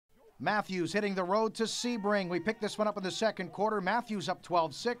Mathews hitting the road to Sebring. We picked this one up in the second quarter. Mathews up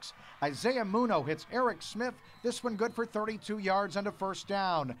 12-6. Isaiah Muno hits Eric Smith. This one good for 32 yards and a first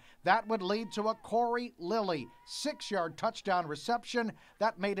down. That would lead to a Corey Lilly 6-yard touchdown reception.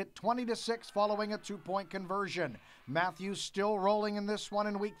 That made it 20-6 following a 2-point conversion. Mathews still rolling in this one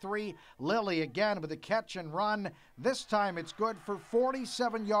in week 3. Lilly again with a catch and run. This time it's good for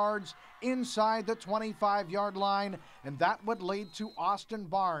 47 yards inside the 25-yard line, and that would lead to Austin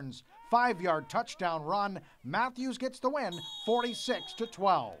Barnes' 5-yard touchdown run. Mathews gets the win,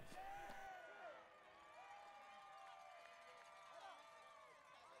 46-12.